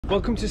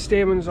Welcome to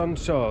Stearman's on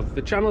Tour,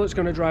 the channel that's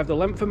going to drive the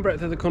length and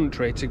breadth of the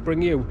country to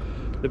bring you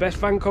the best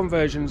van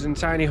conversions and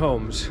tiny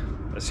homes.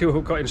 Let's see what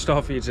we've got in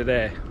store for you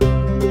today.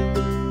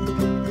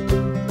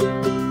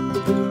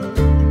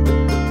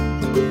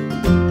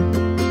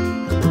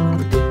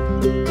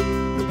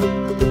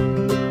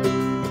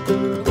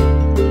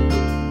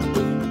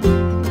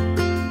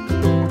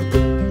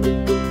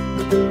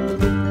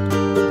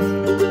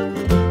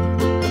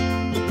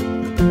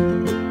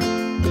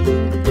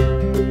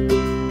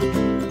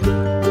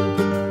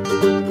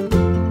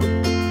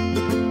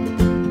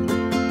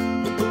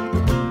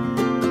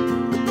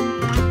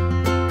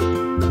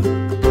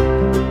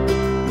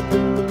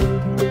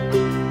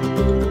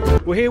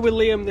 We're here with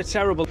Liam the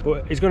Terrible,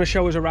 but he's going to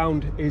show us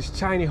around his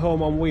tiny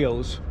home on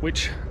wheels,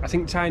 which I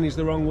think tiny is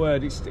the wrong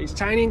word. It's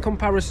tiny in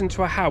comparison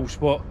to a house,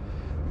 but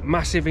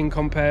massive in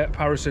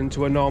comparison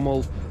to a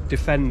normal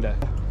Defender.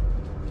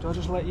 Do I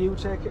just let you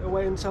take it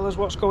away and tell us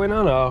what's going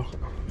on, or?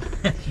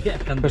 Yeah,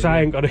 because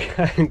I ain't got a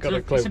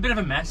clue. It's a bit of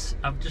a mess.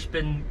 I've just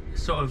been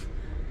sort of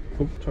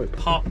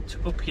parked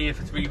up here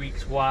for 3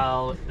 weeks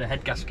while the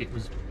head gasket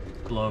was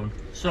blown.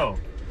 So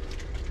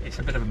it's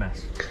a bit of a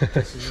mess.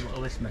 This is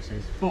what this mess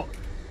is. But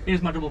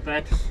here's my double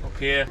bed up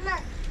here.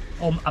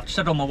 I've just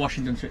had all my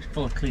washing done, so it's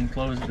full of clean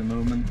clothes at the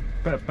moment.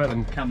 Better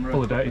than camera,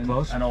 full of dirty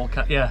clothes. And all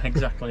yeah,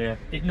 exactly. Yeah,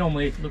 it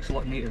normally looks a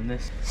lot neater than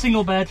this.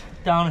 Single bed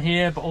down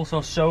here, but also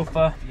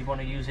sofa if you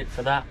want to use it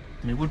for that.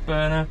 My wood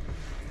burner.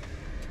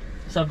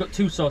 So I've got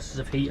two sources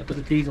of heat. I've got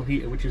the diesel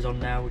heater, which is on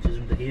now, which is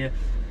under here,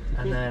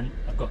 and then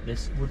I've got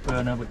this wood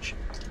burner, which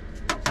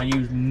I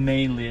use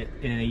mainly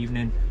in an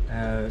evening.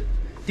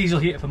 Diesel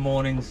heater for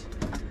mornings,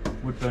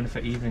 wood burner for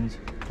evenings.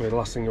 I mean, the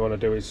last thing you want to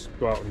do is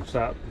go out and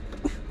start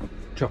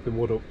chopping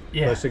wood up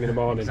first thing in the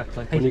morning.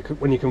 Exactly.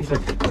 When you can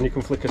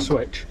flick a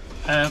switch.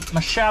 My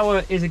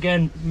shower is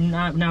again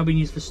now being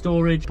used for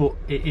storage, but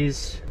it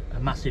is a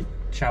massive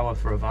shower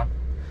for a van.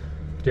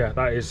 Yeah,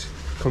 that is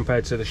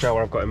compared to the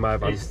shower I've got in my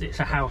van. It's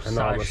a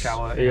house-size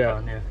shower in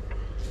a van,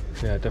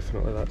 yeah,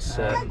 definitely. That's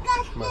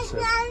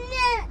massive.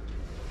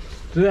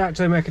 Do they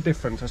actually make a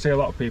difference? I see a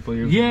lot of people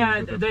use.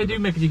 Yeah, they do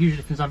make a huge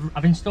difference.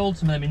 I've installed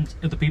some of them in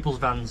other people's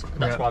vans.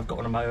 That's why I've got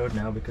one on my own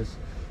now, because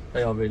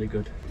they are really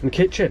good. And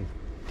kitchen.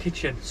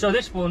 So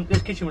this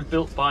kitchen was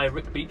built by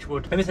Rick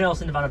Beechwood. Everything else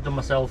in the van I've done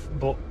myself,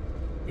 but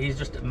he's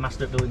just a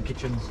master at building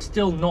kitchens.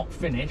 Still not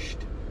finished.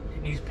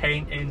 It needs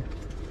painting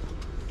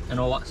and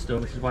all that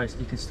stuff, which is why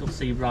you can still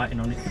see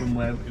writing on it from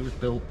where it was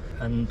built,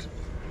 and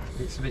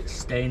it's a bit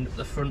stained at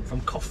the front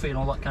from coffee and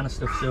all that kind of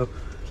stuff. So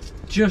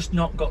just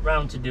not got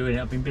round to doing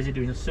it. I've been busy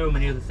doing so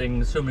many other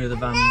things, so many other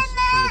vans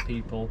for other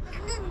people.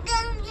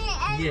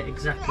 Yeah,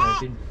 exactly. I've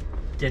been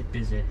dead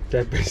busy.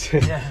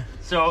 Yeah.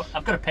 So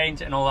I've got to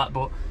paint it and all that,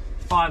 but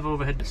 5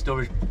 overhead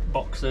storage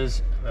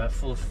boxes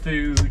full of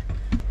food,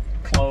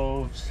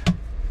 clothes,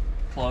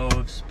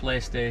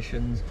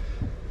 PlayStations,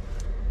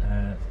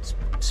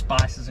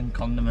 spices and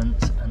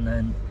condiments, and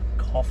then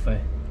coffee.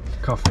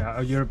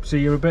 So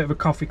you're a bit of a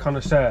coffee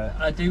connoisseur.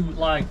 I do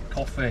like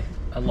coffee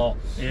a lot.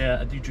 Yeah,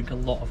 I do drink a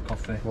lot of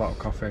coffee. A lot of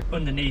coffee.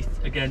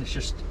 Underneath, again, it's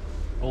just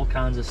all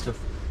kinds of stuff.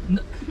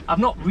 I've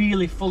not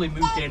really fully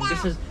moved in.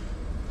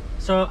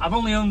 So I've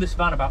only owned this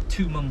van about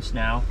 2 months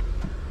now,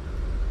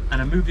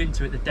 and I moved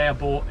into it the day I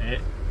bought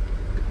it.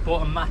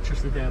 Bought a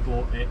mattress the day I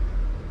bought it,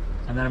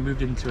 and then I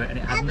moved into it, and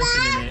it had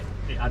nothing in it.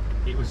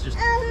 It was just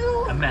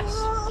a mess.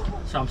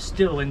 So I'm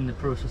still in the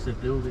process of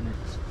building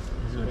it.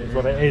 It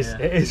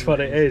is what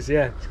it is.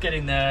 Yeah. It's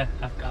getting there.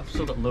 I've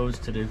still got loads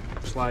to do.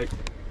 It's like,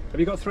 have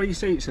you got 3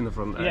 seats in the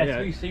front there? Yeah,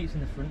 3 seats in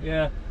the front.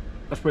 Yeah.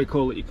 That's pretty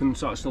cool that you can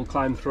sort of still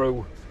climb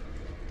through.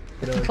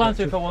 Climb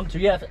through if I want to.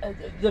 Yeah.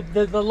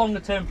 The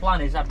longer term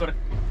plan is I've got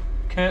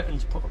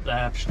curtains put up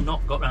there. I've just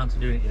not got around to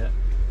doing it yet.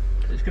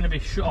 It's going to be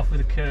shut off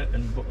with a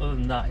curtain, but other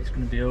than that, it's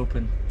going to be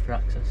open for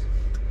access.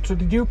 So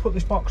did you put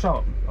this box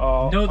on?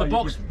 Or no,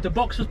 the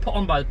box was put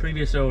on by the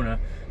previous owner.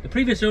 The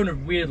previous owner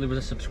weirdly was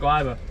a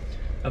subscriber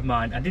of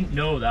mine. I didn't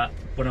know that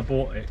when I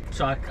bought it,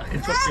 so I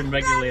can talk to him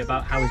regularly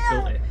about how he's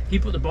built it. He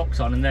put the box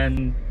on and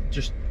then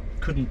just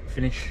couldn't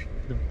finish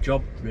the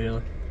job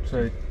really.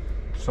 So he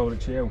sold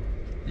it to you?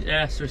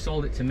 Yeah, so he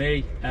sold it to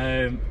me.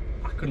 I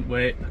couldn't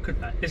wait.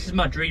 This is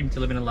my dream, to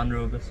live in a Land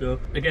Rover.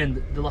 So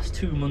again, the last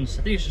 2 months,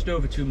 I think it's just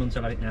over 2 months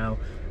I've had it now,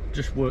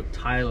 just worked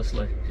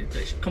tirelessly.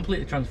 It's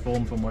completely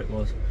transformed from what it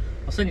was.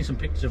 I'll send you some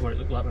pictures of what it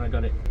looked like when I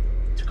got it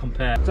to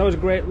compare. So that was a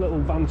great little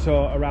van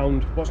tour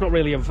around what's not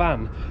really a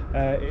van.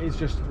 It is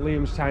just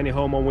Liam's tiny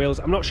home on wheels.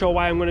 I'm not sure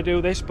why I'm going to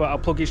do this, but I'll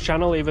plug his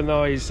channel, even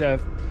though he's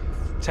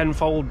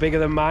tenfold bigger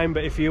than mine.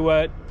 But if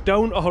you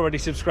don't already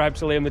subscribe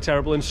to Liam the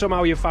Terrible and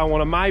somehow you found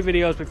one of my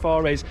videos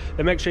before his,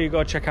 then make sure you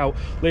go check out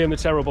Liam the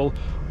Terrible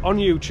on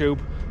YouTube.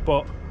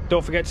 But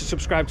don't forget to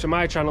subscribe to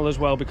my channel as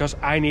well, because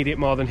I need it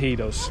more than he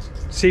does.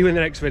 See you in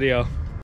the next video.